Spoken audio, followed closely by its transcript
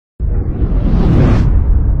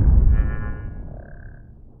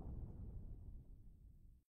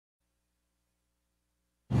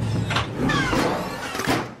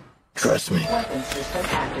trust me. Weapon system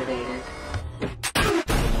activated.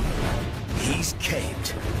 He's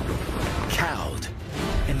caved, cowed,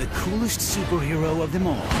 and the coolest superhero of them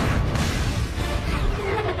all.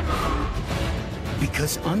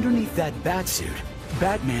 Because underneath that batsuit,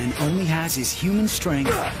 Batman only has his human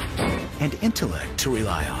strength and intellect to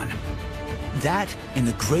rely on. That and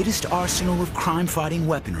the greatest arsenal of crime-fighting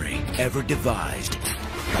weaponry ever devised.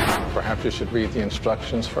 Perhaps you should read the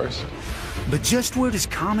instructions first. But just where does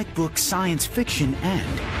comic book science fiction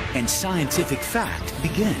end and scientific fact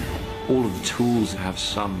begin? All of the tools have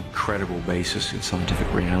some credible basis in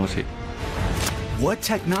scientific reality. What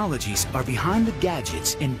technologies are behind the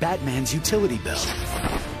gadgets in Batman's utility belt?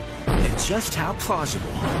 And just how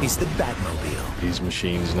plausible is the Batmobile? These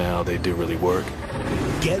machines now, they do really work.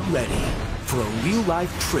 Get ready for a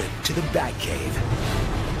real-life trip to the Batcave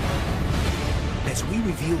as we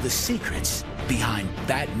reveal the secrets behind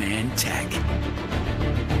Batman tech.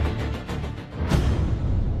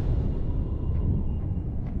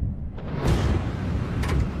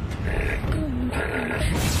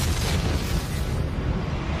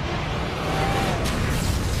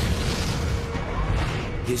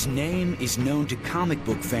 His name is known to comic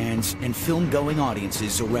book fans and film-going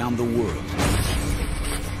audiences around the world.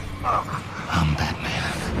 I'm Batman.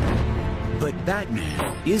 But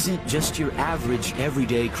Batman isn't just your average,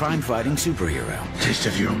 everyday crime-fighting superhero. Taste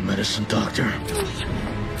of your own medicine, Doctor.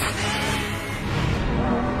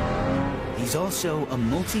 He's also a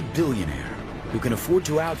multi-billionaire who can afford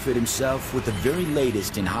to outfit himself with the very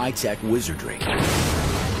latest in high-tech wizardry.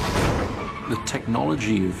 The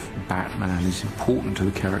technology of Batman is important to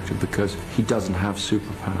the character because he doesn't have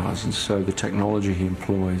superpowers, and so the technology he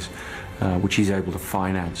employs, which he's able to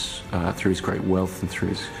finance through his great wealth and through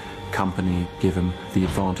his company, give him the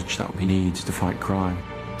advantage that he needs to fight crime.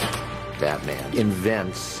 Batman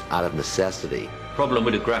invents out of necessity. Problem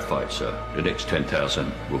with the graphite, sir. The next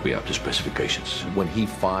 10,000 will be up to specifications. When he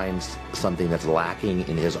finds something that's lacking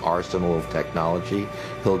in his arsenal of technology,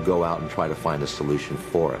 he'll go out and try to find a solution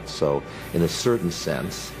for it. So, in a certain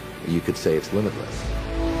sense, you could say it's limitless.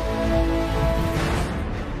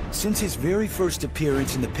 Since his very first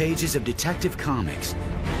appearance in the pages of Detective Comics,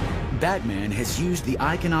 Batman has used the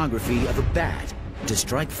iconography of a bat to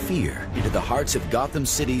strike fear into the hearts of Gotham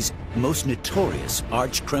City's most notorious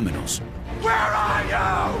arch-criminals. Where are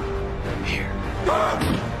you? Here.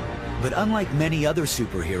 But unlike many other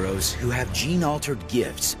superheroes who have gene-altered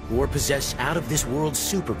gifts or possess out-of-this-world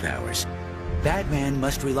superpowers, Batman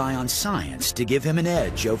must rely on science to give him an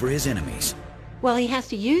edge over his enemies. Well, he has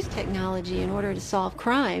to use technology in order to solve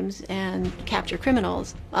crimes and capture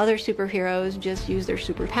criminals. Other superheroes just use their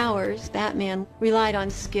superpowers. Batman relied on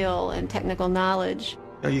skill and technical knowledge.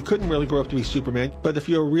 Now, you couldn't really grow up to be Superman, but if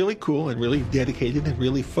you're really cool and really dedicated and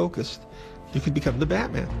really focused, you could become the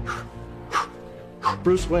Batman.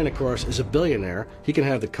 Bruce Wayne, of course, is a billionaire. He can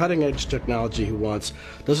have the cutting-edge technology he wants.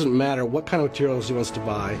 Doesn't matter what kind of materials he wants to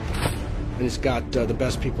buy. And he's got the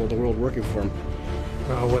best people in the world working for him.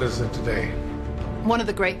 Well, what is it today? One of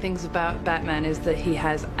the great things about Batman is that he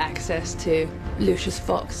has access to Lucius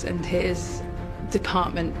Fox and his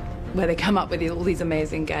department where they come up with all these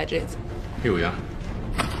amazing gadgets. Here we are.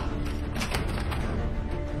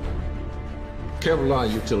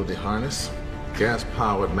 Kevlar utility harness,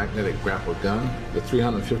 gas-powered magnetic grapple gun, the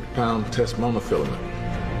 350-pound test monofilament.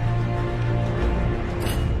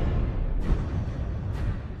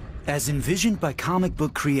 As envisioned by comic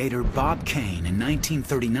book creator Bob Kane in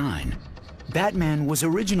 1939, Batman was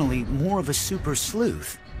originally more of a super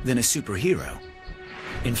sleuth than a superhero.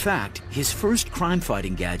 In fact, his first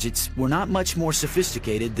crime-fighting gadgets were not much more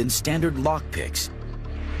sophisticated than standard lockpicks,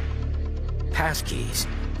 passkeys,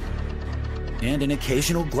 and an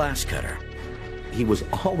occasional glass cutter. He was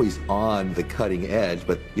always on the cutting edge,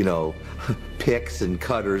 but, you know, picks and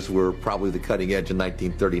cutters were probably the cutting edge in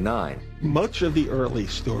 1939. Much of the early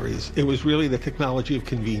stories, it was really the technology of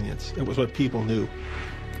convenience. It was what people knew.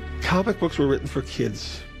 Comic books were written for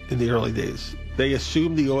kids in the early days. They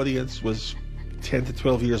assumed the audience was 10 to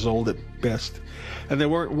 12 years old at best, and they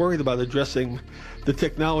weren't worried about addressing the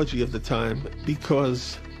technology of the time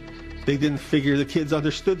because they didn't figure the kids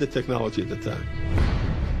understood the technology at the time.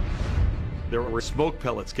 There were smoke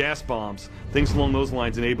pellets, gas bombs, things along those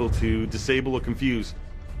lines enabled to disable or confuse.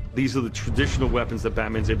 These are the traditional weapons that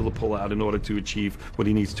Batman's able to pull out in order to achieve what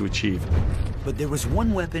he needs to achieve. But there was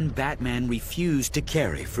one weapon Batman refused to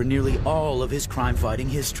carry for nearly all of his crime-fighting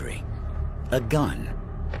history: a gun.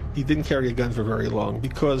 He didn't carry a gun for very long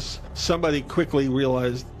because somebody quickly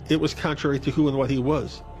realized it was contrary to who and what he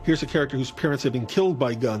was. Here's a character whose parents had been killed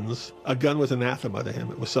by guns. A gun was anathema to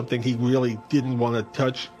him. It was something he really didn't want to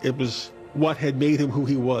touch. It was what had made him who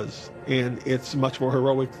he was. And it's much more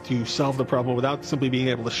heroic to solve the problem without simply being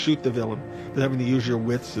able to shoot the villain than having to use your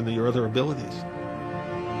wits and your other abilities.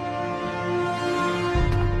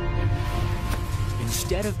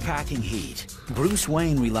 Instead of packing heat, Bruce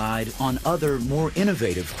Wayne relied on other, more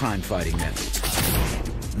innovative crime-fighting methods.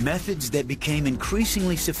 Methods that became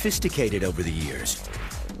increasingly sophisticated over the years.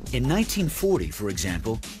 In 1940, for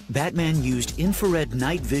example, Batman used infrared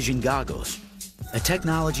night vision goggles, a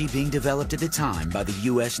technology being developed at the time by the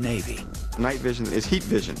U.S. Navy. Night vision is heat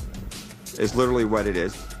vision, is literally what it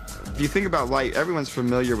is. If you think about light, everyone's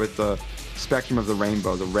familiar with the spectrum of the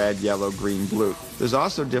rainbow, the red, yellow, green, blue. There's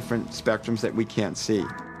also different spectrums that we can't see.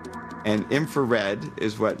 And infrared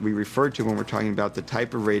is what we refer to when we're talking about the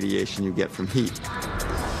type of radiation you get from heat.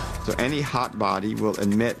 So any hot body will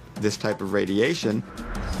emit this type of radiation,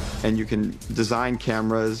 and you can design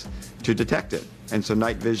cameras to detect it. And so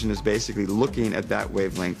night vision is basically looking at that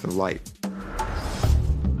wavelength of light.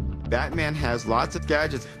 Batman has lots of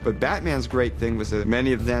gadgets, but Batman's great thing was that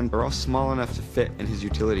many of them are all small enough to fit in his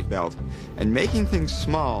utility belt. And making things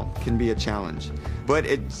small can be a challenge, but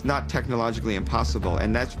it's not technologically impossible,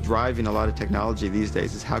 and that's driving a lot of technology these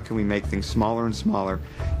days, is how can we make things smaller and smaller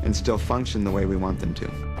and still function the way we want them to.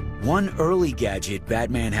 One early gadget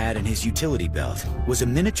Batman had in his utility belt was a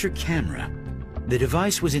miniature camera. The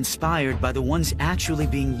device was inspired by the ones actually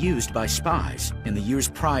being used by spies in the years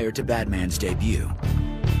prior to Batman's debut.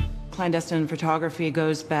 Clandestine photography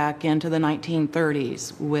goes back into the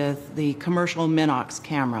 1930s with the commercial Minox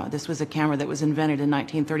camera. This was a camera that was invented in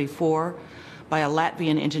 1934 by a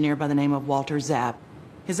Latvian engineer by the name of Walter Zapp.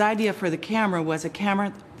 His idea for the camera was a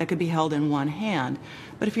camera that could be held in one hand.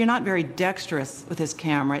 But if you're not very dexterous with this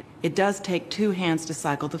camera, it does take two hands to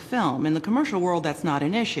cycle the film. In the commercial world, that's not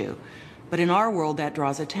an issue. But in our world, that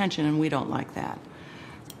draws attention, and we don't like that.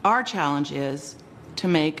 Our challenge is to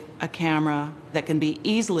make a camera that can be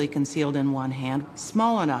easily concealed in one hand,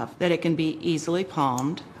 small enough that it can be easily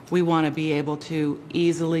palmed. We want to be able to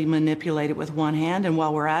easily manipulate it with one hand, and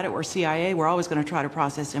while we're at it, we're CIA, we're always going to try to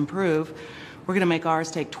process improve. We're going to make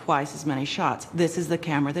ours take twice as many shots. This is the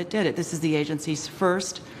camera that did it. This is the agency's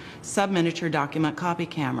first sub-miniature document copy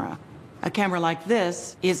camera. A camera like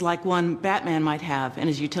this is like one Batman might have in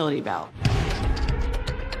his utility belt.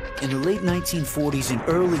 In the late 1940s and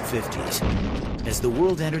early 50s, as the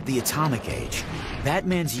world entered the atomic age,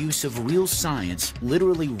 Batman's use of real science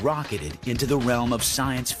literally rocketed into the realm of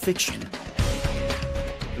science fiction.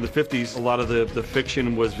 In the 50s, a lot of the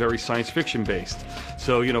fiction was very science fiction based.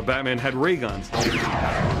 So, you know, Batman had ray guns.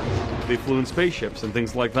 They flew in spaceships and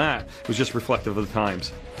things like that. It was just reflective of the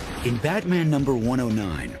times. In Batman number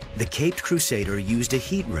 109, the Caped Crusader used a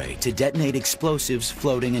heat ray to detonate explosives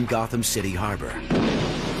floating in Gotham City Harbor.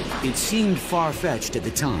 It seemed far-fetched at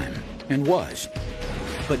the time, and was.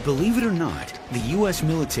 But believe it or not, the U.S.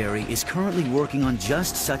 military is currently working on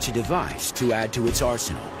just such a device to add to its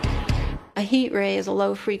arsenal. A heat ray is a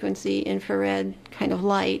low-frequency infrared kind of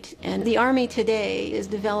light, and the Army today is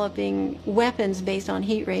developing weapons based on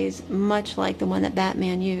heat rays, much like the one that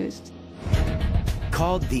Batman used.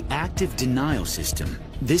 Called the Active Denial System,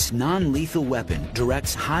 this non-lethal weapon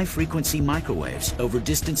directs high-frequency microwaves over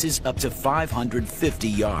distances up to 550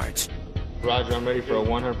 yards. Roger, I'm ready for a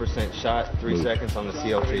 100% shot, 3 seconds on the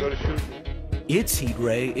CLT. Its heat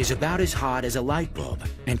ray is about as hot as a light bulb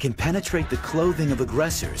and can penetrate the clothing of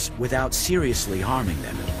aggressors without seriously harming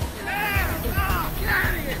them.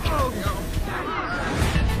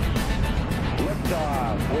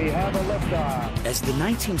 Liftoff. We have a liftoff. As the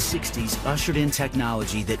 1960s ushered in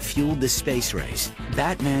technology that fueled the space race,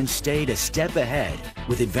 Batman stayed a step ahead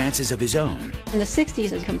with advances of his own. In the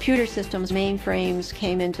 60s, as computer systems, mainframes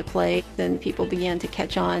came into play, then people began to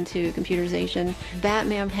catch on to computerization.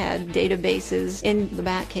 Batman had databases in the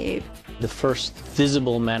Batcave. The first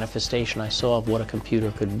visible manifestation I saw of what a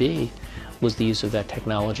computer could be was the use of that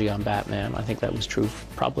technology on Batman. I think that was true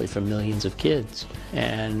probably for millions of kids.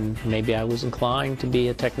 And maybe I was inclined to be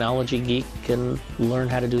a technology geek and learn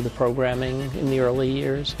how to do the programming in the early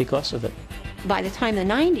years because of it. By the time the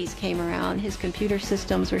 90s came around, his computer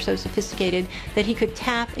systems were so sophisticated that he could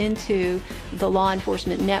tap into the law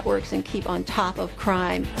enforcement networks and keep on top of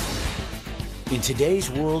crime. In today's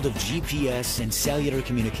world of GPS and cellular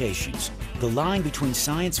communications, the line between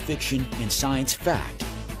science fiction and science fact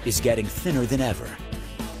is getting thinner than ever.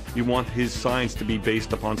 You want his science to be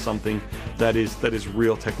based upon something that is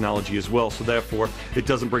real technology as well, so therefore it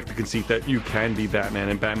doesn't break the conceit that you can be Batman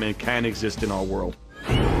and Batman can exist in our world.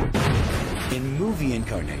 In movie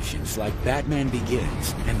incarnations like Batman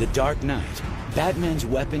Begins and The Dark Knight, Batman's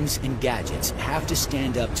weapons and gadgets have to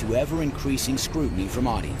stand up to ever-increasing scrutiny from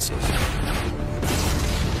audiences.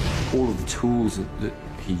 All of the tools that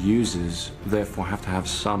he uses, therefore, have to have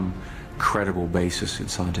some credible basis in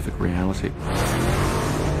scientific reality.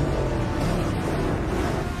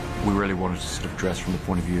 We really wanted to sort of address from the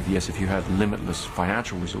point of view of, yes, if you had limitless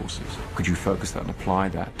financial resources, could you focus that and apply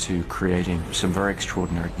that to creating some very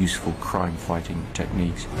extraordinary, useful crime-fighting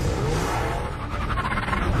techniques?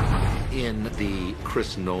 In the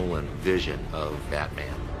Chris Nolan vision of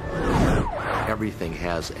Batman, everything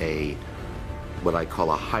has what I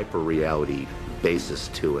call a hyper-reality basis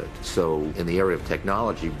to it. So in the area of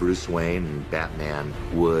technology, Bruce Wayne and Batman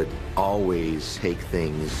would always take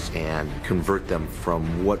things and convert them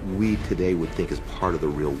from what we today would think is part of the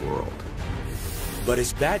real world. But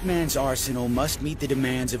as Batman's arsenal must meet the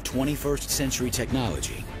demands of 21st century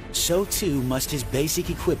technology, so too must his basic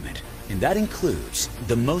equipment, and that includes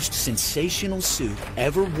the most sensational suit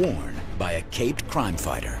ever worn by a caped crime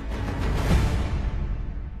fighter.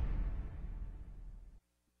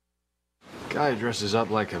 Guy dresses up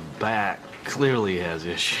like a bat clearly has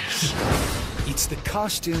issues. It's the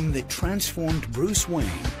costume that transformed Bruce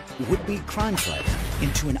Wayne, would-be crime fighter,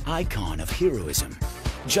 into an icon of heroism,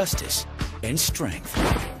 justice, and strength.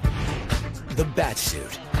 The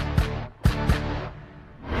Batsuit.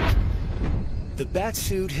 The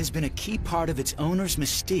Batsuit has been a key part of its owner's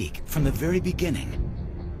mystique from the very beginning,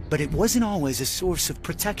 but it wasn't always a source of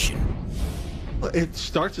protection. It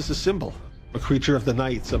starts as a symbol, a creature of the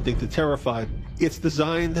night, something to terrify. It's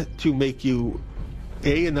designed to make you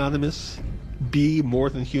A, anonymous, B, more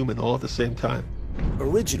than human, all at the same time.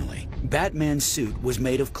 Originally, Batman's suit was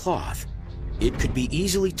made of cloth. It could be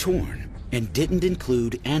easily torn and didn't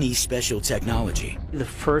include any special technology. The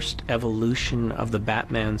first evolution of the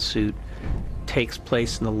Batman suit takes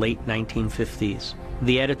place in the late 1950s.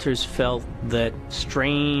 The editors felt that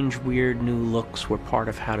strange, weird new looks were part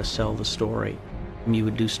of how to sell the story. You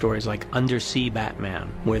would do stories like Undersea Batman,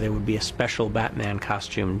 where there would be a special Batman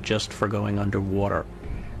costume just for going underwater.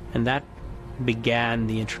 And that began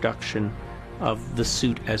the introduction of the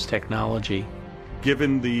suit as technology.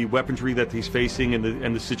 Given the weaponry that he's facing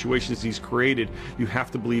and the situations he's created, you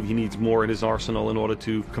have to believe he needs more in his arsenal in order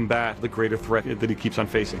to combat the greater threat that he keeps on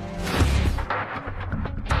facing.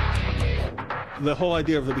 The whole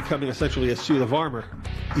idea of it becoming essentially a suit of armor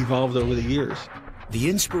evolved over the years. The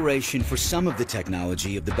inspiration for some of the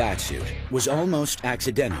technology of the Batsuit was almost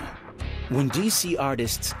accidental. When DC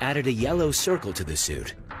artists added a yellow circle to the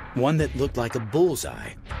suit, one that looked like a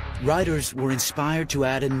bullseye, writers were inspired to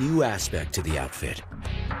add a new aspect to the outfit.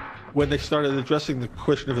 When they started addressing the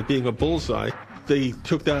question of it being a bullseye, they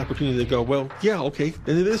took that opportunity to go, well, yeah, okay,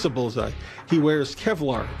 then it is a bullseye. He wears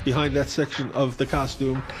Kevlar behind that section of the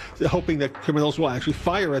costume, hoping that criminals will actually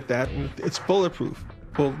fire at that, and it's bulletproof.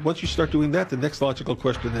 Well, once you start doing that, the next logical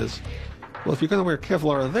question is, well, if you're going to wear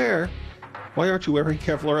Kevlar there, why aren't you wearing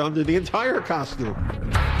Kevlar under the entire costume?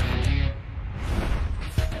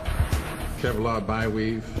 Kevlar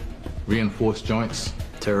bi-weave, reinforced joints.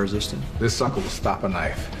 Tear-resistant. This sucker will stop a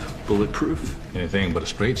knife. Bulletproof. Anything but a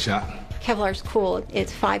straight shot. Kevlar's cool.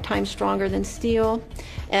 It's 5 times stronger than steel,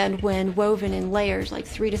 and when woven in layers, like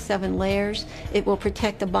 3 to 7 layers, it will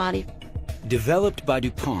protect the body. Developed by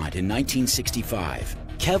DuPont in 1965,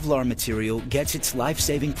 Kevlar material gets its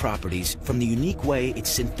life-saving properties from the unique way its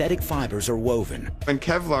synthetic fibers are woven. In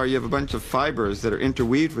Kevlar, you have a bunch of fibers that are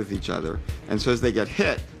interweaved with each other, and so as they get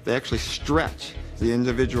hit, they actually stretch. The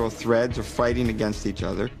individual threads are fighting against each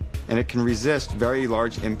other, and it can resist very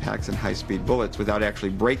large impacts and high-speed bullets without actually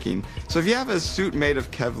breaking. So if you have a suit made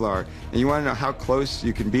of Kevlar, and you want to know how close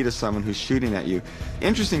you can be to someone who's shooting at you,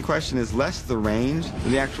 interesting question is less the range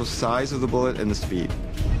than the actual size of the bullet and the speed.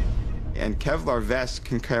 And Kevlar vests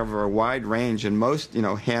can cover a wide range, and most,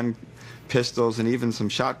 hand pistols and even some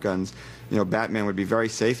shotguns, Batman would be very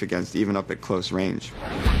safe against, even up at close range.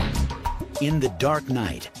 In The Dark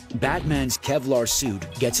Knight, Batman's Kevlar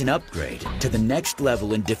suit gets an upgrade to the next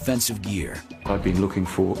level in defensive gear. I've been looking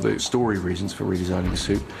for the story reasons for redesigning the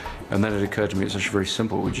suit, and then it occurred to me it's actually very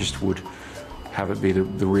simple. We just would have it be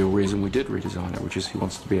the real reason we did redesign it, which is he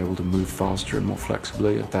wants to be able to move faster and more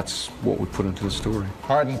flexibly. That's what we put into the story.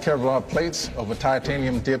 Hardened Kevlar plates over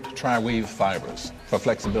titanium-dipped tri-weave fibers for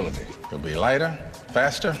flexibility. It'll be lighter,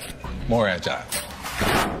 faster, more agile.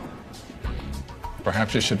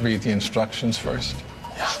 Perhaps you should read the instructions first.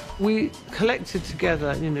 We collected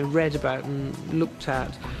together, read about and looked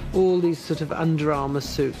at all these sort of Under Armour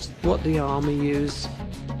suits, what the Army used.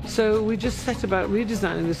 So we just set about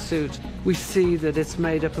redesigning the suit. We see that it's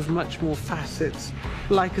made up of much more facets,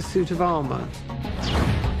 like a suit of armor.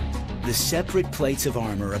 The separate plates of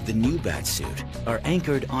armor of the new Batsuit are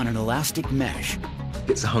anchored on an elastic mesh.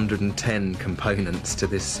 It's 110 components to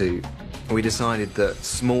this suit. we decided that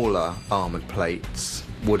smaller armoured plates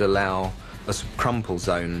would allow a crumple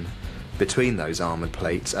zone between those armoured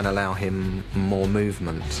plates and allow him more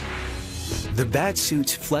movement. The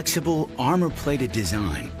Batsuit's flexible, armor-plated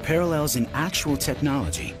design parallels an actual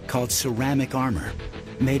technology called ceramic armor,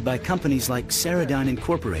 made by companies like Ceradyne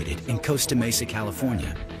Incorporated in Costa Mesa,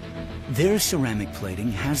 California. Their ceramic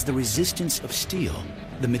plating has the resistance of steel,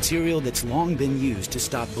 the material that's long been used to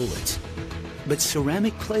stop bullets. But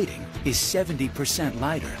ceramic plating is 70%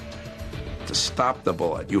 lighter. To stop the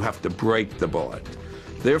bullet, you have to break the bullet.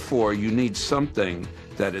 Therefore, you need something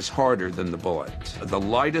that is harder than the bullet. The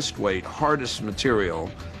lightest weight, hardest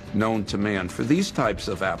material known to man for these types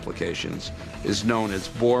of applications is known as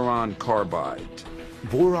boron carbide.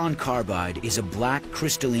 Boron carbide is a black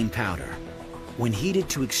crystalline powder. When heated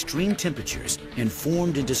to extreme temperatures and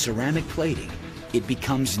formed into ceramic plating, it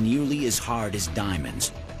becomes nearly as hard as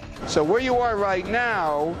diamonds. So where you are right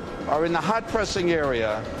now are in the hot pressing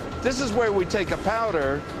area. This is where we take a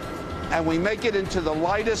powder and we make it into the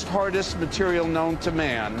lightest, hardest material known to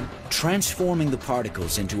man. Transforming the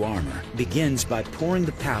particles into armor begins by pouring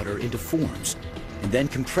the powder into forms and then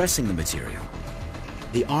compressing the material.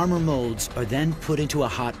 The armor molds are then put into a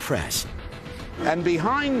hot press. And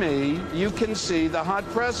behind me, you can see the hot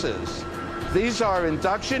presses. These are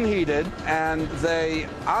induction heated, and they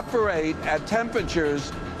operate at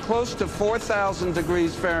temperatures close to 4,000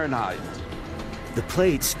 degrees Fahrenheit. The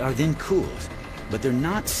plates are then cooled, but they're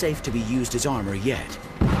not safe to be used as armor yet.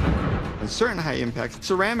 In certain high impact,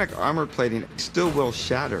 ceramic armor plating still will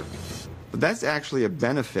shatter. But that's actually a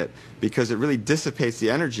benefit because it really dissipates the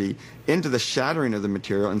energy into the shattering of the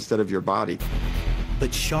material instead of your body.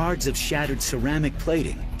 But shards of shattered ceramic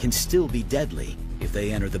plating can still be deadly if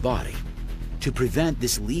they enter the body. To prevent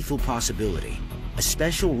this lethal possibility, a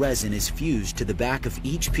special resin is fused to the back of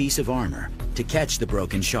each piece of armor to catch the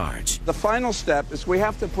broken shards. The final step is we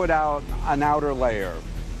have to put out an outer layer.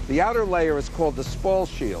 The outer layer is called the spall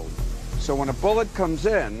shield. So when a bullet comes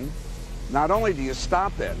in, not only do you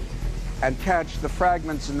stop it and catch the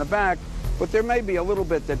fragments in the back, but there may be a little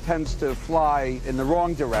bit that tends to fly in the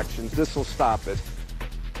wrong directions. This will stop it.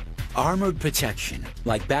 Armored protection,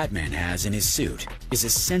 like Batman has in his suit, is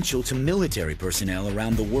essential to military personnel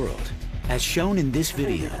around the world. As shown in this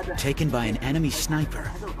video, taken by an enemy sniper,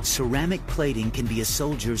 ceramic plating can be a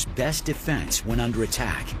soldier's best defense when under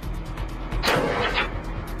attack.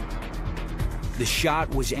 The shot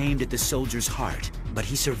was aimed at the soldier's heart, but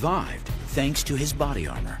he survived thanks to his body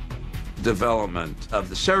armor. Development of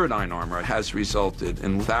the Ceradyne armor has resulted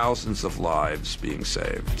in thousands of lives being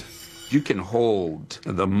saved. You can hold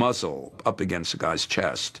the muzzle up against a guy's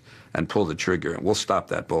chest and pull the trigger, and we'll stop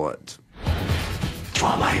that bullet.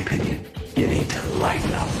 For my opinion, you need to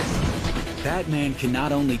lighten up. Batman can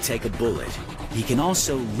not only take a bullet, he can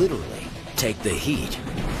also literally take the heat.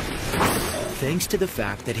 Thanks to the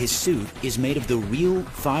fact that his suit is made of the real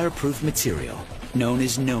fireproof material known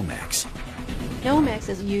as Nomex. Nomex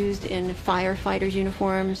is used in firefighters'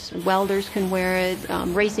 uniforms. Welders can wear it.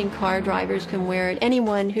 Racing car drivers can wear it.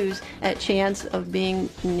 Anyone who's at chance of being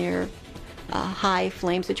near a high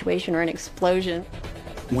flame situation or an explosion.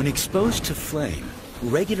 When exposed to flame,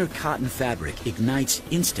 regular cotton fabric ignites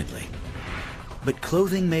instantly. But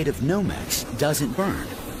clothing made of Nomex doesn't burn.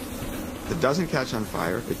 It doesn't catch on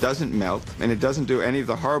fire, it doesn't melt, and it doesn't do any of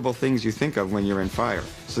the horrible things you think of when you're in fire,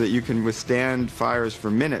 so that you can withstand fires for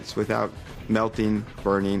minutes without melting,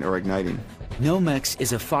 burning, or igniting. Nomex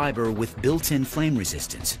is a fiber with built-in flame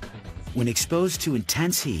resistance. When exposed to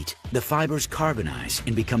intense heat, the fibers carbonize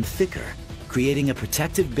and become thicker, creating a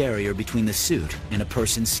protective barrier between the suit and a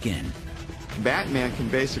person's skin. Batman can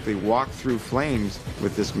basically walk through flames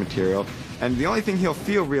with this material, and the only thing he'll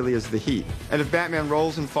feel really is the heat. And if Batman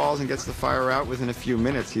rolls and falls and gets the fire out within a few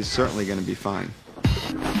minutes, he's certainly going to be fine.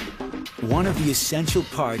 One of the essential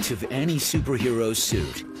parts of any superhero's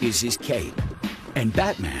suit is his cape, and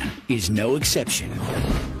Batman is no exception.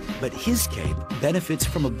 But his cape benefits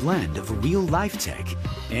from a blend of real-life tech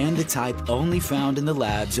and the type only found in the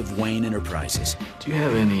labs of Wayne Enterprises. Do you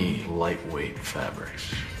have any lightweight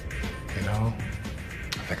fabrics? You know,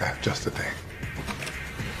 I think I have just the thing.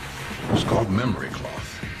 It's called memory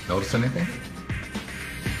cloth. Notice anything?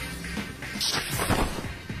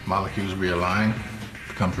 Molecules realign,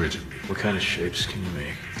 becomes rigid. What kind of shapes can you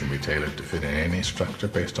make? Can be tailored to fit in any structure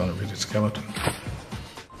based on a rigid skeleton.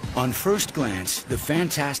 On first glance, the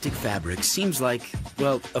fantastic fabric seems like,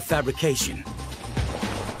 well, a fabrication.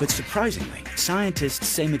 But surprisingly, scientists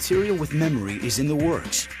say material with memory is in the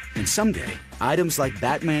works, and someday, items like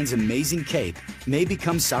Batman's amazing cape may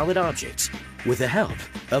become solid objects with the help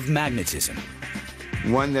of magnetism.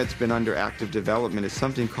 One that's been under active development is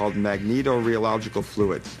something called magnetorheological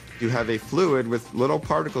fluids. You have a fluid with little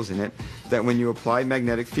particles in it that when you apply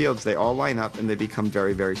magnetic fields, they all line up and they become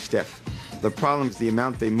very, very stiff. The problem is the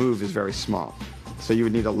amount they move is very small. So you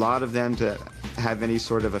would need a lot of them to have any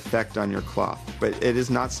sort of effect on your cloth. But it is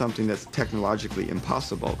not something that's technologically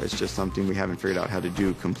impossible. It's just something we haven't figured out how to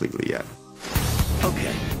do completely yet.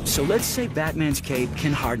 Okay, so let's say Batman's cape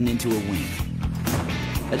can harden into a wing.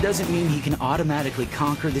 That doesn't mean he can automatically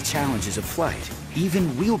conquer the challenges of flight.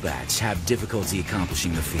 Even real bats have difficulty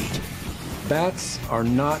accomplishing the feat. Bats are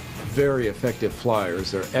not very effective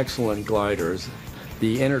flyers. They're excellent gliders.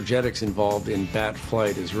 The energetics involved in bat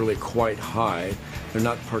flight is really quite high. They're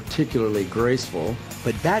not particularly graceful.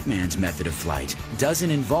 But Batman's method of flight doesn't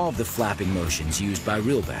involve the flapping motions used by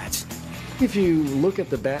real bats. If you look at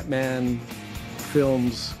the Batman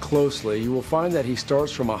films closely, you will find that he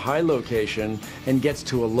starts from a high location and gets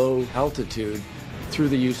to a low altitude through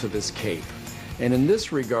the use of his cape. And in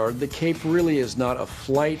this regard, the cape really is not a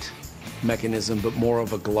flight mechanism, but more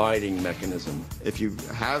of a gliding mechanism. If you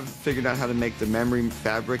have figured out how to make the memory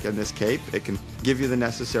fabric in this cape, it can give you the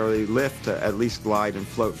necessary lift to at least glide and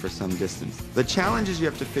float for some distance. The challenges you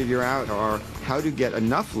have to figure out are how to get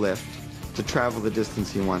enough lift to travel the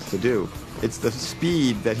distance he wants to do. It's the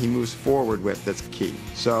speed that he moves forward with that's key.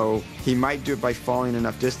 So he might do it by falling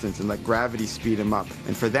enough distance and let gravity speed him up.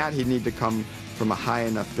 And for that, he'd need to come from a high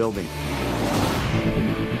enough building.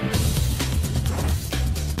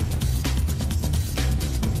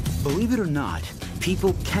 Believe it or not,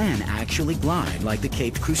 people can actually glide like the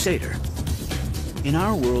Caped Crusader. In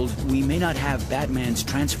our world, we may not have Batman's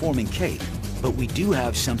transforming cape, but we do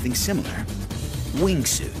have something similar: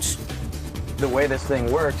 wingsuits. The way this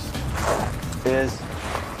thing works is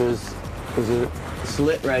there's a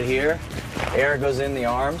slit right here. Air goes in the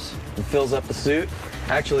arms and fills up the suit.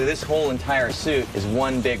 Actually, this whole entire suit is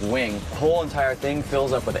one big wing. The whole entire thing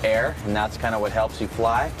fills up with air, and that's kind of what helps you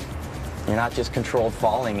fly. You're not just controlled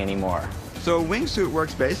falling anymore. So a wingsuit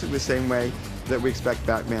works basically the same way that we expect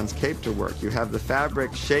Batman's cape to work. You have the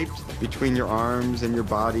fabric shaped between your arms and your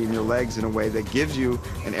body and your legs in a way that gives you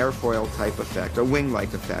an airfoil type effect, a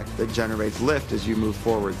wing-like effect that generates lift as you move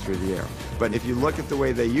forward through the air. But if you look at the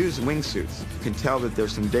way they use wingsuits, you can tell that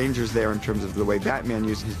there's some dangers there in terms of the way Batman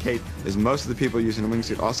uses his cape, is most of the people using a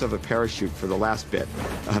wingsuit also have a parachute for the last bit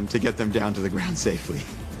to get them down to the ground safely.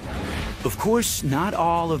 Of course, not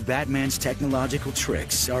all of Batman's technological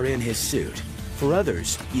tricks are in his suit. For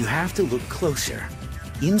others, you have to look closer.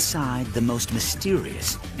 Inside the most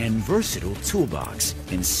mysterious and versatile toolbox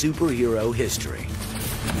in superhero history,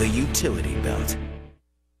 the utility belt.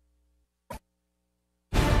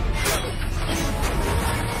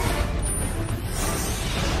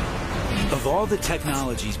 Of all the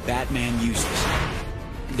technologies Batman uses,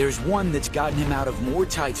 there's one that's gotten him out of more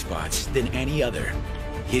tight spots than any other: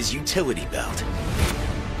 his utility belt.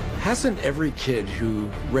 Hasn't every kid who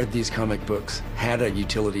read these comic books had a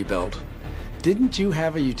utility belt? Didn't you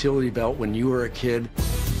have a utility belt when you were a kid?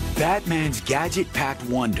 Batman's gadget-packed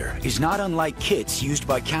wonder is not unlike kits used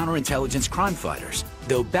by counterintelligence crime fighters,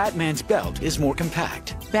 though Batman's belt is more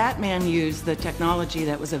compact. Batman used the technology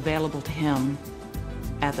that was available to him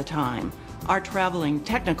at the time. Our traveling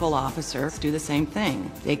technical officers do the same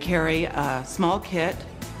thing. They carry a small kit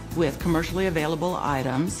with commercially available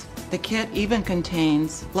items. The kit even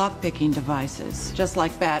contains lock-picking devices, just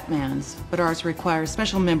like Batman's, but ours requires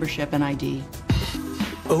special membership and ID.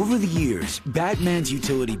 Over the years, Batman's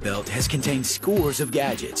utility belt has contained scores of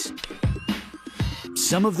gadgets.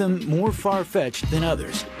 Some of them more far-fetched than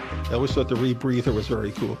others. I always thought the rebreather was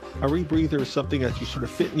very cool. A rebreather is something that you sort of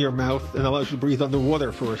fit in your mouth and allows you to breathe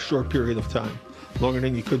underwater for a short period of time, longer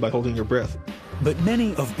than you could by holding your breath. But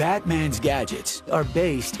many of Batman's gadgets are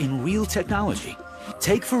based in real technology.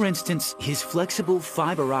 Take, for instance, his flexible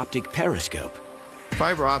fiber optic periscope.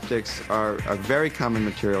 Fiber optics are very common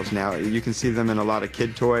materials now. You can see them in a lot of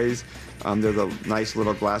kid toys. They're the nice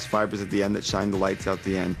little glass fibers at the end that shine the lights out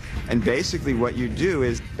the end. And basically what you do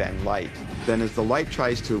is bend light. Then as the light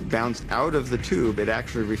tries to bounce out of the tube, it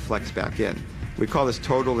actually reflects back in. We call this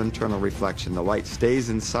total internal reflection. The light stays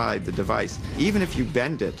inside the device. Even if you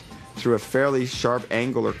bend it through a fairly sharp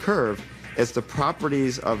angle or curve, it's the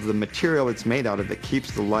properties of the material it's made out of that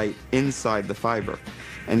keeps the light inside the fiber.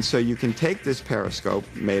 And so you can take this periscope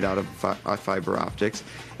made out of fiber optics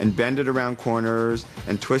and bend it around corners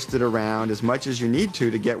and twist it around as much as you need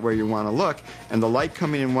to get where you want to look, and the light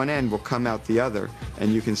coming in one end will come out the other,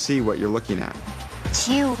 and you can see what you're looking at. It's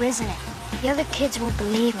you, isn't it? The other kids won't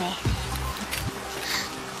believe me.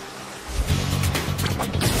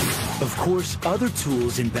 Of course, other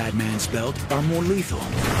tools in Batman's belt are more lethal.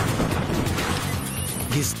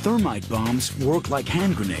 His thermite bombs work like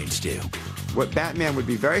hand grenades do. What Batman would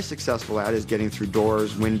be very successful at is getting through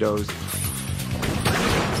doors, windows.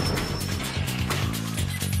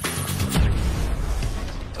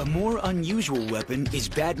 A more unusual weapon is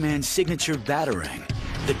Batman's signature Batarang,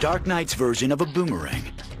 the Dark Knight's version of a boomerang.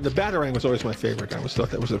 The Batarang was always my favorite. I always thought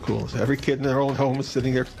that was the coolest. Every kid in their own home is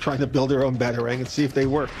sitting there trying to build their own Batarang and see if they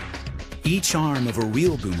work. Each arm of a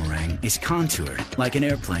real boomerang is contoured like an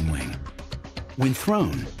airplane wing. When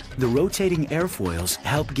thrown, the rotating airfoils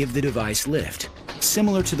help give the device lift,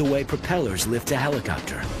 similar to the way propellers lift a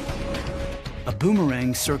helicopter. A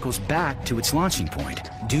boomerang circles back to its launching point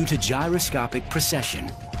due to gyroscopic precession,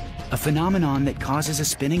 a phenomenon that causes a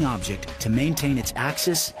spinning object to maintain its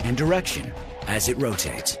axis and direction as it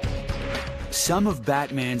rotates. Some of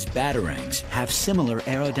Batman's Batarangs have similar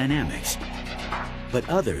aerodynamics, but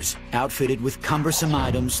others, outfitted with cumbersome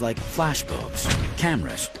items like flashbulbs,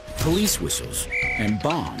 cameras, police whistles, and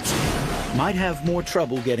bombs, might have more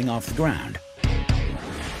trouble getting off the ground.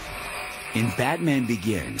 In Batman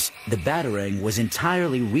Begins, the Batarang was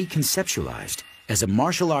entirely reconceptualized as a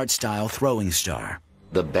martial arts style throwing star.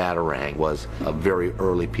 The Batarang was a very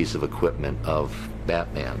early piece of equipment of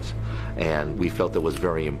Batman's, and we felt it was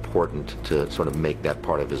very important to sort of make that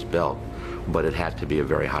part of his belt. But it had to be a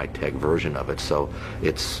very high-tech version of it, so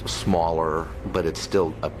it's smaller, but it's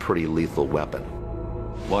still a pretty lethal weapon.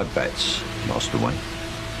 What bats? Most away?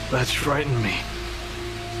 That's frightened me.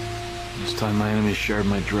 This time my enemies shared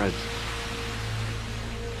my dread.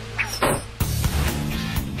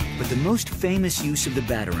 But the most famous use of the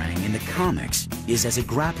Batarang in the comics is as a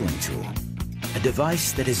grappling tool, a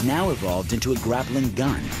device that has now evolved into a grappling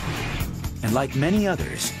gun. And like many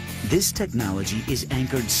others, this technology is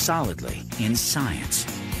anchored solidly in science.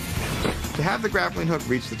 To have the grappling hook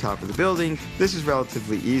reach the top of the building, this is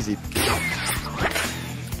relatively easy.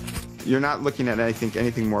 You're not looking at, I think,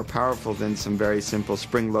 anything more powerful than some very simple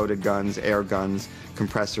spring-loaded guns, air guns,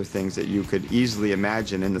 compressor things that you could easily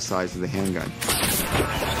imagine in the size of the handgun.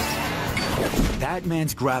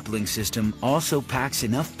 Batman's grappling system also packs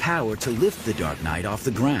enough power to lift the Dark Knight off the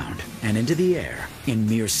ground and into the air in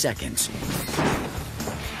mere seconds.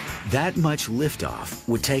 That much liftoff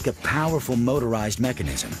would take a powerful motorized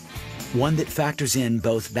mechanism, one that factors in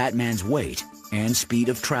both Batman's weight and speed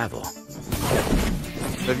of travel.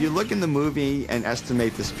 If you look in the movie and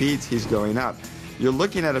estimate the speeds he's going up, you're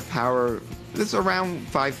looking at a power that's around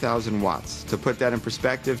 5,000 watts. To put that in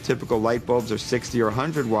perspective, typical light bulbs are 60 or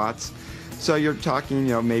 100 watts, so you're talking,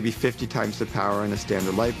 maybe 50 times the power in a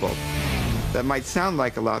standard light bulb. That might sound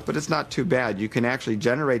like a lot, but it's not too bad. You can actually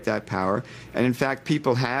generate that power, and in fact,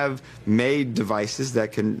 people have made devices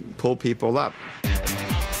that can pull people up.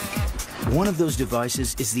 One of those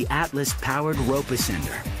devices is the Atlas-powered rope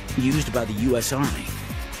ascender, used by the U.S. Army.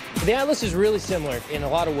 The Atlas is really similar in a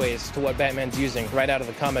lot of ways to what Batman's using right out of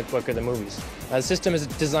the comic book or the movies. The system is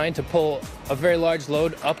designed to pull a very large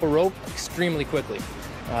load up a rope extremely quickly.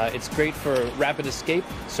 It's great for rapid escape,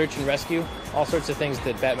 search and rescue, all sorts of things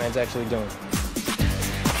that Batman's actually doing.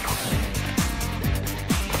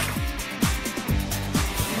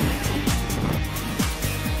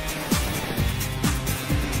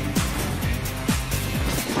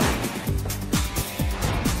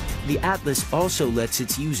 The Atlas also lets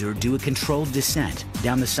its user do a controlled descent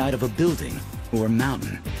down the side of a building or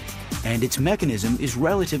mountain, and its mechanism is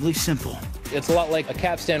relatively simple. It's a lot like a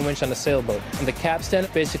capstan winch on a sailboat. And the capstan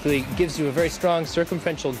basically gives you a very strong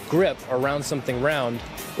circumferential grip around something round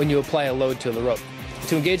when you apply a load to the rope.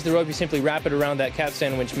 To engage the rope, you simply wrap it around that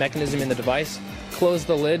capstan winch mechanism in the device, close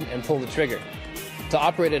the lid, and pull the trigger. To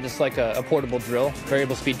operate it, it's like a portable drill,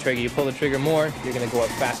 variable speed trigger. You pull the trigger more, you're going to go up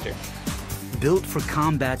faster. Built for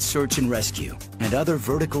combat search and rescue and other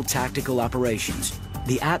vertical tactical operations,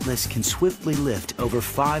 the Atlas can swiftly lift over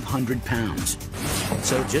 500 pounds.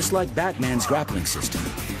 So just like Batman's grappling system,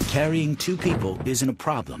 carrying two people isn't a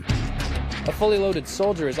problem. A fully loaded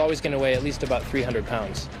soldier is always going to weigh at least about 300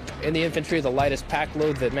 pounds. In the infantry, the lightest pack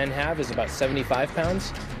load that men have is about 75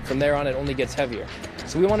 pounds. From there on, it only gets heavier.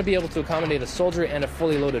 So we want to be able to accommodate a soldier and a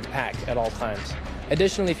fully loaded pack at all times.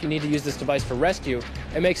 Additionally, if you need to use this device for rescue,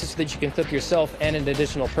 it makes it so that you can clip yourself and an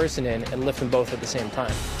additional person in and lift them both at the same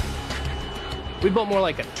time. We built more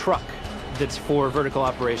like a truck that's for vertical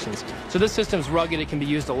operations. So this system's rugged, it can be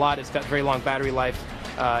used a lot, it's got very long battery life,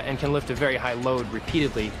 and can lift a very high load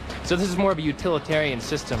repeatedly. So this is more of a utilitarian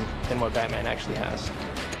system than what Batman actually has.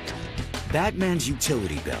 Batman's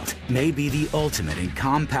utility belt may be the ultimate in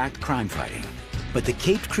compact crime fighting, but the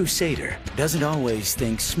Caped Crusader doesn't always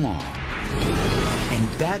think small.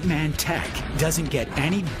 And Batman tech doesn't get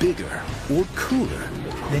any bigger or cooler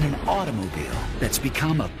than an automobile that's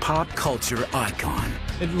become a pop culture icon.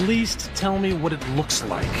 At least tell me what it looks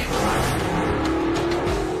like.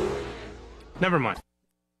 Never mind.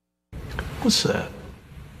 What's that?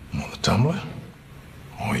 Well, the tumbler?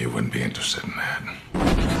 Oh, you wouldn't be interested in that.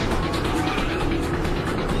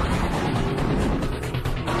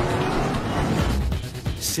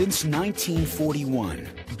 Since 1941,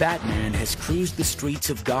 Batman has cruised the streets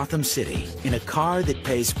of Gotham City in a car that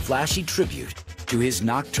pays flashy tribute to his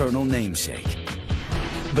nocturnal namesake.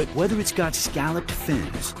 But whether it's got scalloped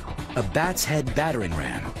fins, a bat's head battering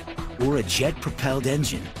ram, or a jet-propelled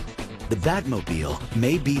engine, the Batmobile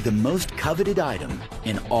may be the most coveted item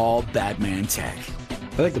in all Batman tech.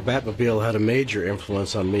 I think the Batmobile had a major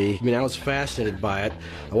influence on me. I mean, I was fascinated by it.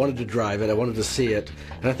 I wanted to drive it. I wanted to see it.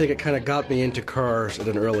 And I think it kind of got me into cars at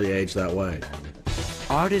an early age that way.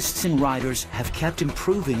 Artists and writers have kept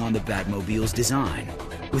improving on the Batmobile's design,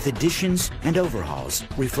 with additions and overhauls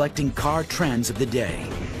reflecting car trends of the day.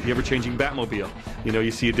 The ever-changing Batmobile. You know,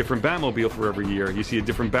 you see a different Batmobile for every year. You see a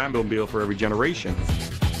different Batmobile for every generation.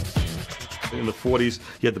 In the 40s,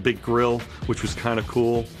 you had the big grille, which was kind of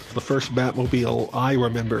cool. The first Batmobile I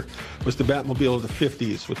remember was the Batmobile of the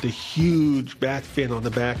 50s with the huge bat fin on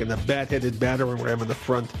the back and the bat-headed battering ram in the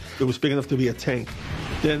front. It was big enough to be a tank.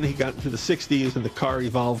 Then he got into the 60s and the car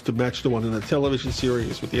evolved to match the one in the television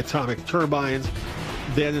series with the atomic turbines.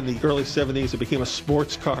 Then in the early 70s, it became a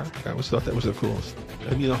sports car. I always thought that was the coolest.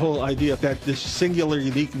 I mean, the whole idea that this singular,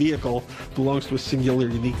 unique vehicle belongs to a singular,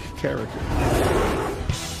 unique character.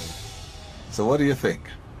 So what do you think?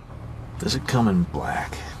 Does it come in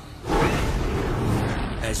black?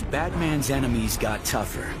 As Batman's enemies got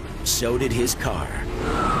tougher, so did his car.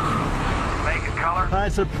 Make a color?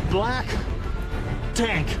 It's a black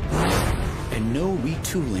tank. And no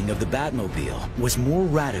retooling of the Batmobile was more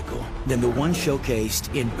radical than the one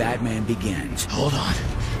showcased in Batman Begins. Hold on.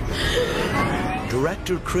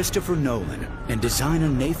 Director Christopher Nolan and designer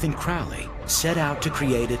Nathan Crowley set out to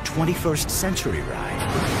create a 21st century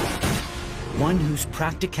ride. One whose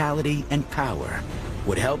practicality and power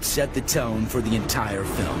would help set the tone for the entire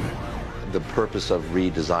film. The purpose of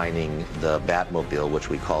redesigning the Batmobile, which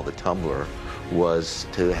we call the Tumbler, was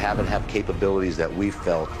to have it have capabilities that we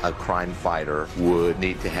felt a crime fighter would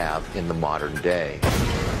need to have in the modern day.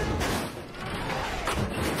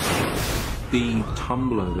 The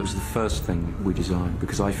Tumbler, that was the first thing we designed,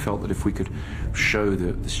 because I felt that if we could show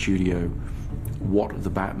the studio what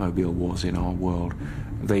the Batmobile was in our world,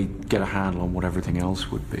 they'd get a handle on what everything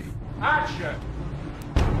else would be. Action!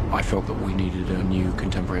 I felt that we needed a new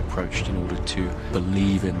contemporary approach in order to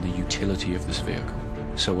believe in the utility of this vehicle.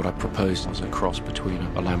 So what I proposed was a cross between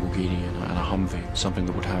a Lamborghini and a Humvee, something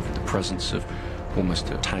that would have the presence of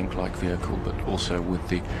almost a tank-like vehicle, but also with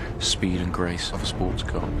the speed and grace of a sports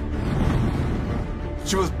car.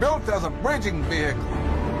 She was built as a bridging vehicle.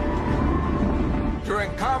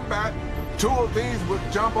 During combat, 2 of these would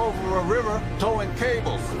jump over a river towing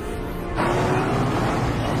cables.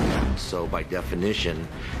 So by definition,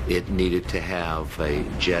 it needed to have a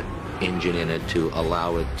jet engine in it to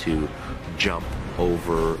allow it to jump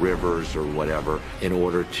over rivers or whatever in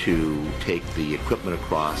order to take the equipment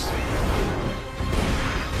across.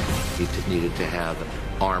 It needed to have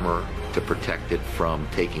armor to protect it from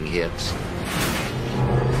taking hits.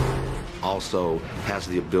 Also has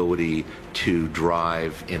the ability to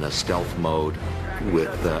drive in a stealth mode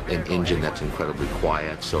with an engine that's incredibly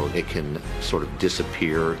quiet, so it can sort of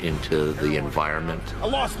disappear into the environment. I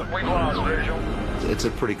lost him. We lost Virgil. It's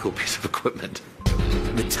a pretty cool piece of equipment.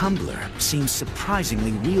 The Tumbler seems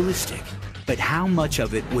surprisingly realistic, but how much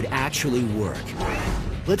of it would actually work?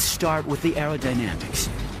 Let's start with the aerodynamics.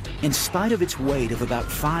 In spite of its weight of about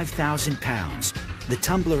 5,000 pounds, the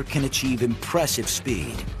Tumbler can achieve impressive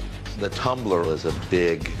speed. The Tumbler is a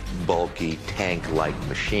big, bulky, tank-like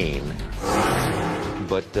machine,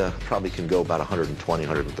 but probably can go about 120,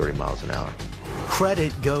 130 miles an hour.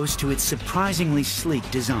 Credit goes to its surprisingly sleek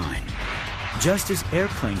design. Just as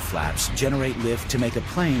airplane flaps generate lift to make a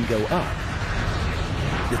plane go up,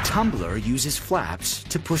 the Tumbler uses flaps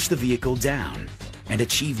to push the vehicle down and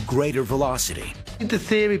achieve greater velocity. The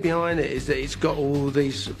theory behind it is that it's got all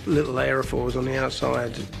these little aerofoils on the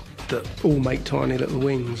outside that all make tiny little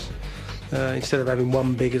wings. Instead of having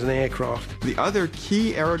one big as an aircraft. The other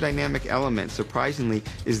key aerodynamic element, surprisingly,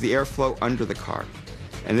 is the airflow under the car.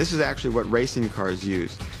 And this is actually what racing cars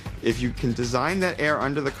use. If you can design that air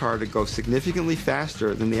under the car to go significantly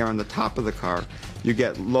faster than the air on the top of the car, you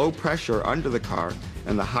get low pressure under the car,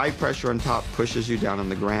 and the high pressure on top pushes you down on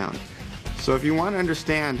the ground. So if you want to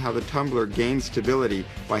understand how the Tumbler gains stability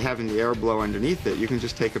by having the air blow underneath it, you can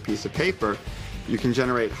just take a piece of paper You can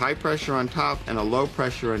generate high pressure on top and a low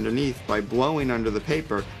pressure underneath by blowing under the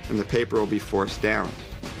paper, and the paper will be forced down.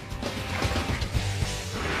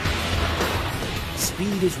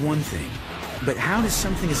 Speed is one thing, but how does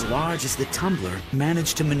something as large as the Tumbler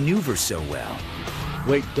manage to maneuver so well?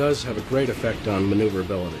 Weight does have a great effect on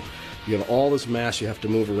maneuverability. You have all this mass you have to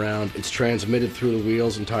move around. It's transmitted through the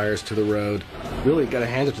wheels and tires to the road. Really got to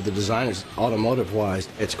hand it to the designers, automotive-wise.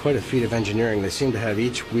 It's quite a feat of engineering. They seem to have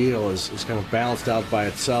each wheel is kind of balanced out by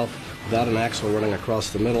itself without an axle running across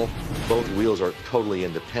the middle. Both wheels are totally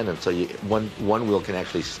independent, so one wheel can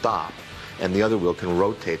actually stop and the other wheel can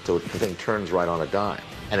rotate so the thing turns right on a dime.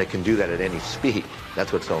 And it can do that at any speed.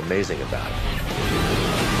 That's what's so amazing about it.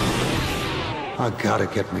 I gotta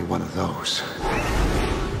get me one of those.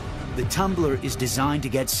 The Tumbler is designed to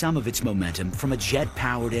get some of its momentum from a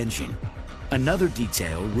jet-powered engine. Another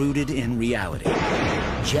detail rooted in reality.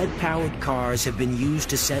 Jet-powered cars have been used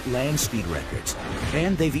to set land speed records,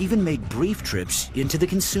 and they've even made brief trips into the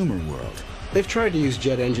consumer world. They've tried to use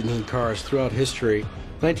jet engines in cars throughout history.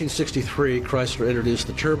 1963, Chrysler introduced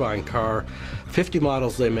the turbine car. 50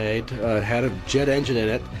 models they made had a jet engine in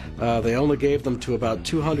it. They only gave them to about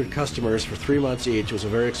 200 customers for 3 months each. It was a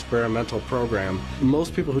very experimental program.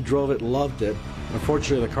 Most people who drove it loved it.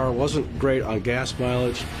 Unfortunately, the car wasn't great on gas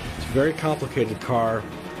mileage. It's a very complicated car,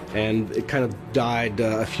 and it kind of died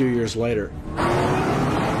a few years later.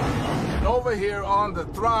 Over here on the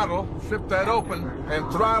throttle, flip that open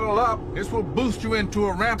and throttle up. This will boost you into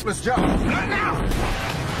a rampless jump. Right now!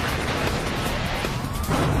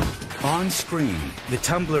 On screen, the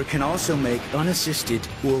Tumbler can also make unassisted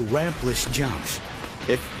or rampless jumps.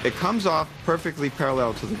 If it comes off perfectly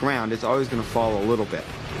parallel to the ground, it's always going to fall a little bit.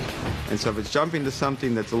 And so if it's jumping to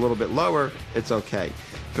something that's a little bit lower, it's okay.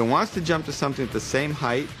 If it wants to jump to something at the same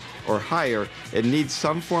height or higher, it needs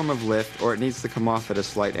some form of lift, or it needs to come off at a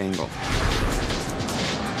slight angle.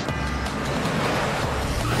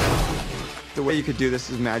 The way you could do this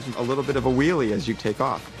is imagine a little bit of a wheelie as you take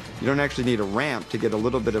off. You don't actually need a ramp to get a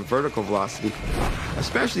little bit of vertical velocity,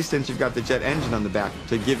 especially since you've got the jet engine on the back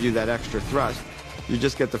to give you that extra thrust. You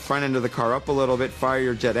just get the front end of the car up a little bit, fire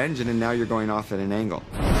your jet engine, and now you're going off at an angle.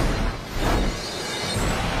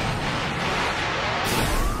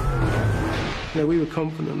 You know, we were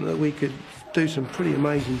confident that we could do some pretty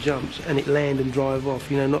amazing jumps and it land and drive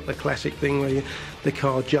off. You know, not the classic thing where the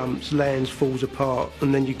car jumps, lands, falls apart,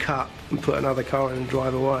 and then you cut and put another car in and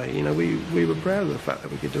drive away. You know, we were proud of the fact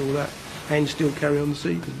that we could do all that and still carry on the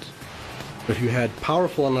seasons. If you had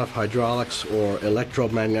powerful enough hydraulics or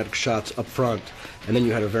electromagnetic shots up front, and then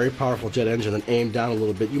you had a very powerful jet engine that aimed down a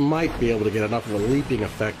little bit, you might be able to get enough of a leaping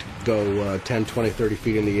effect to go 10, 20, 30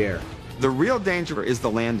 feet in the air. The real danger is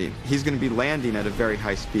the landing. He's going to be landing at a very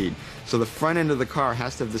high speed. So the front end of the car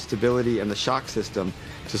has to have the stability and the shock system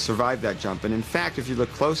to survive that jump. And in fact, if you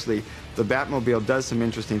look closely, the Batmobile does some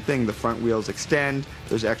interesting thing. The front wheels extend,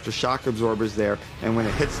 there's extra shock absorbers there, and when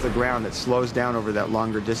it hits the ground, it slows down over that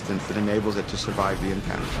longer distance that enables it to survive the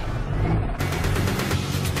impact.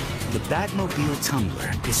 The Batmobile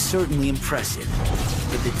Tumbler is certainly impressive,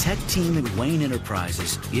 but the tech team at Wayne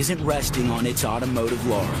Enterprises isn't resting on its automotive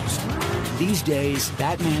laurels. These days,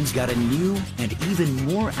 Batman's got a new and even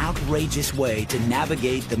more outrageous way to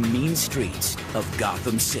navigate the mean streets of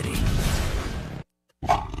Gotham City.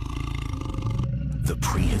 The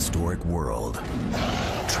prehistoric world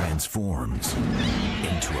transforms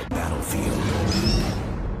into a battlefield.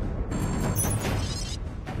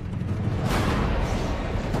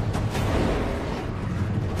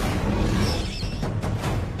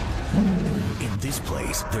 In this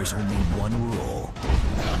place, there's only one rule: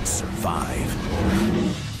 survive.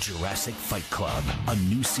 Jurassic Fight Club, a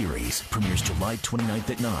new series, premieres July 29th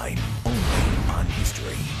at 9, only on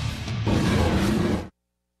History.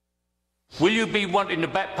 Will you be wanting the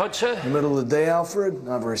Bat Pod, sir? In the middle of the day, Alfred?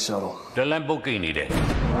 Not very subtle. The Lamborghini, then.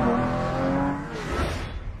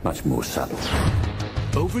 Much more subtle.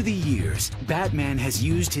 Over the years, Batman has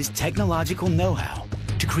used his technological know-how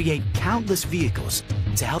to create countless vehicles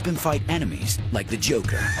to help him fight enemies like the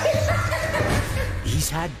Joker. He's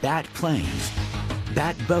had bat planes,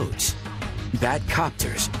 bat boats, bat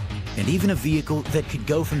copters, and even a vehicle that could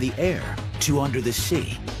go from the air to under the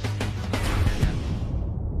sea.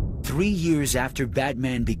 3 years after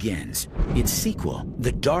Batman Begins, its sequel,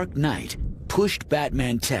 The Dark Knight, pushed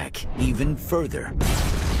Batman tech even further.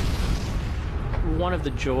 One of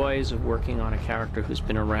the joys of working on a character who's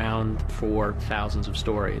been around for thousands of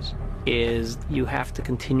stories is you have to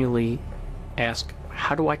continually ask,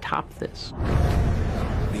 how do I top this?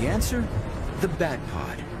 The answer? The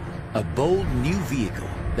Batpod, a bold new vehicle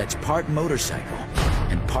that's part motorcycle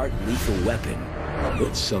and part lethal weapon.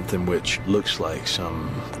 It's something which looks like some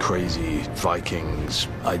crazy Vikings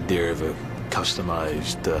idea of a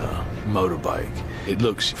customized motorbike. It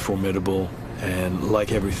looks formidable, and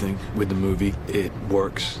like everything with the movie, it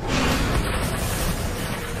works.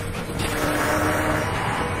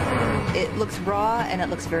 It looks raw and it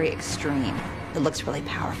looks very extreme. It looks really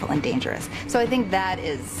powerful and dangerous. So I think that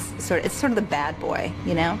is it's sort of the bad boy,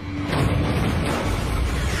 you know?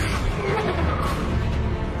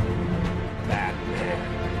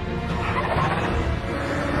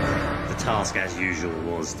 The task, as usual,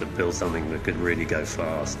 was to build something that could really go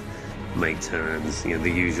fast, make turns, you know,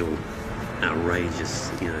 the usual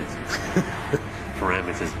outrageous, you know,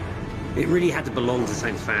 parameters. It really had to belong to the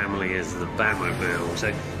same family as the Batmobile,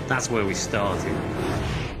 so that's where we started.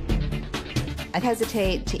 I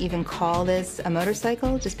hesitate to even call this a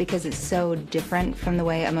motorcycle just because it's so different from the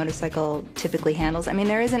way a motorcycle typically handles. I mean,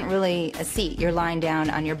 there isn't really a seat. You're lying down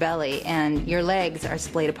on your belly and your legs are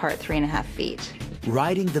splayed apart 3.5 feet.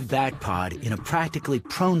 Riding the Batpod in a practically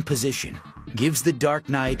prone position gives the Dark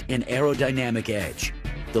Knight an aerodynamic edge.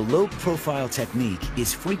 The low-profile technique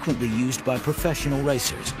is frequently used by professional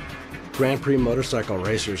racers. Grand Prix motorcycle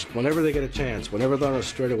racers, whenever they get a chance, whenever they're on a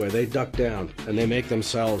straightaway, they duck down and they make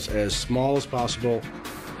themselves as small as possible,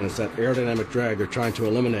 and it's that aerodynamic drag they're trying to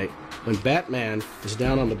eliminate. When Batman is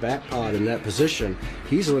down on the Batpod in that position,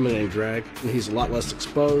 he's eliminating drag, and he's a lot less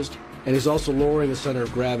exposed, and he's also lowering the center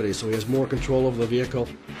of gravity, so he has more control over the vehicle.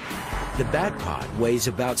 The Batpod weighs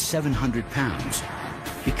about 700 pounds.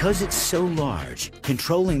 Because it's so large,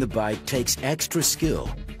 controlling the bike takes extra skill,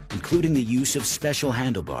 including the use of special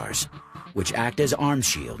handlebars, which act as arm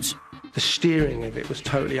shields. The steering of it was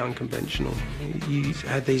totally unconventional. He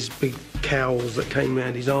had these big cowls that came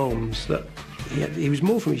around his arms that he was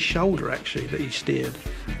more from his shoulder, actually, that he steered.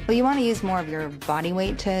 Well, you want to use more of your body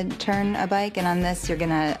weight to turn a bike, and on this,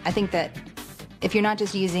 I think that if you're not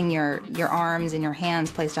just using your arms and your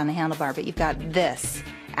hands placed on the handlebar, but you've got this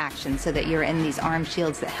action so that you're in these arm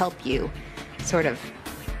shields that help you sort of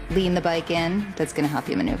lean the bike in, that's going to help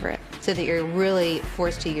you maneuver it. So that you're really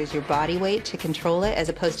forced to use your body weight to control it as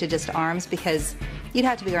opposed to just arms, because you'd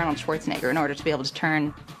have to be Arnold Schwarzenegger in order to be able to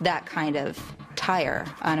turn that kind of tire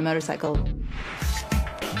on a motorcycle.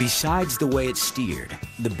 Besides the way it's steered,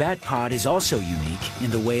 the Batpod is also unique in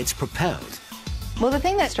the way it's propelled. Well, the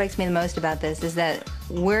thing that strikes me the most about this is that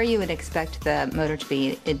where you would expect the motor to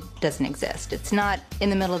be, it doesn't exist. It's not in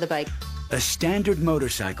the middle of the bike. A standard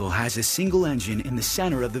motorcycle has a single engine in the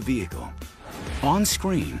center of the vehicle. On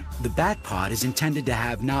screen, the Batpod is intended to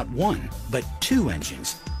have not one, but 2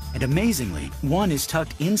 engines. And amazingly, one is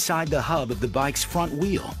tucked inside the hub of the bike's front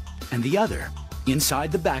wheel, and the other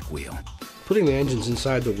inside the back wheel. Putting the engines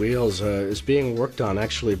inside the wheels is being worked on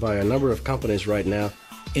actually by a number of companies right now.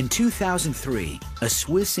 In 2003, a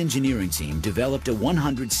Swiss engineering team developed a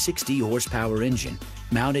 160 horsepower engine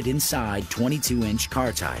mounted inside 22-inch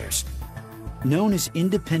car tires. Known as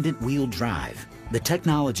independent wheel drive, the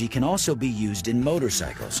technology can also be used in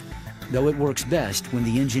motorcycles, though it works best when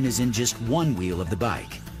the engine is in just one wheel of the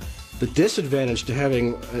bike. The disadvantage to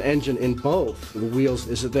having an engine in both the wheels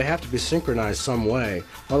is that they have to be synchronized some way.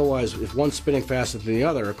 Otherwise, if one's spinning faster than the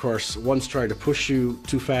other, of course, one's trying to push you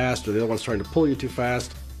too fast or the other one's trying to pull you too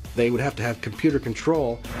fast, they would have to have computer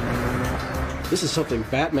control. This is something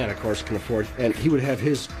Batman, of course, can afford, and he would have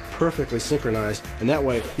his perfectly synchronized, and that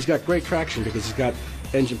way he's got great traction because he's got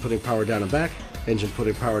engine putting power down and back, engine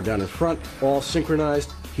putting power down in front, all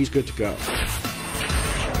synchronized. He's good to go.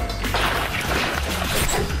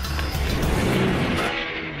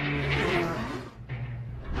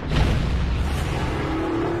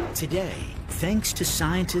 Today, thanks to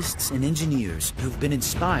scientists and engineers who've been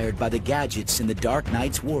inspired by the gadgets in the Dark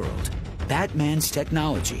Knight's world, Batman's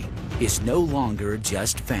technology is no longer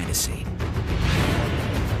just fantasy.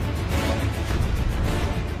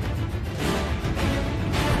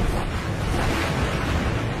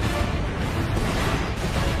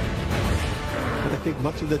 And I think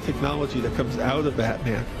much of the technology that comes out of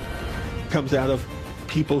Batman comes out of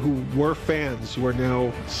people who were fans, who are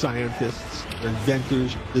now scientists,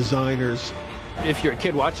 inventors, designers. If you're a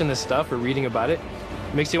kid watching this stuff or reading about it,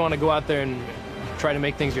 it makes you want to go out there and try to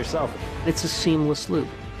make things yourself. It's a seamless loop.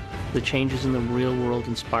 The changes in the real world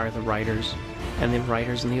inspire the writers, and the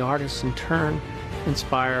writers and the artists in turn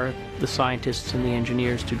inspire the scientists and the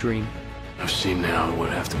engineers to dream. I've seen now what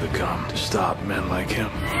I have to become to stop men like him.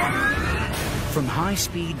 From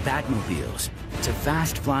high-speed Batmobiles to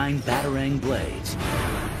fast-flying Batarang blades,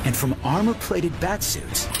 and from armor-plated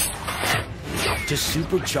batsuits to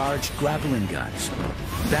supercharged grappling guns,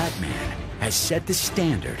 Batman has set the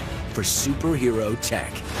standard for superhero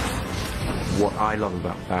tech. What I love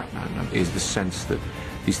about Batman is the sense that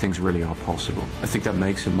these things really are possible. I think that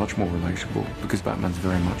makes him much more relatable because Batman's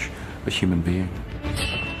very much a human being.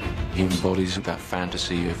 He embodies that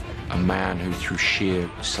fantasy of a man who, through sheer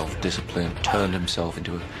self-discipline, turned himself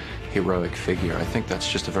into a heroic figure. I think that's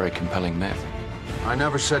just a very compelling myth. I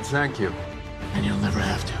never said thank you. And you'll never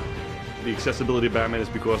have to. The accessibility of Batman is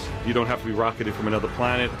because you don't have to be rocketed from another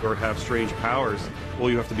planet or have strange powers.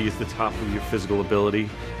 All you have to be is the top of your physical ability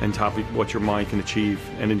and top of what your mind can achieve.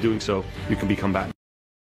 And in doing so, you can become Batman.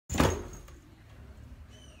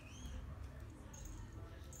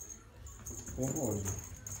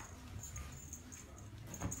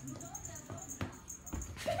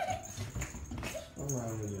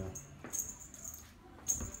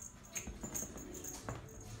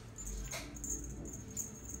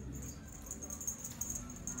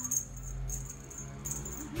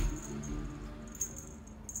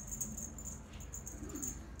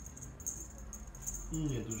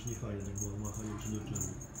 Nie, to już nie fajnie tak było, machanie przy niczym.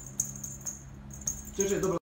 Cześć, dobra.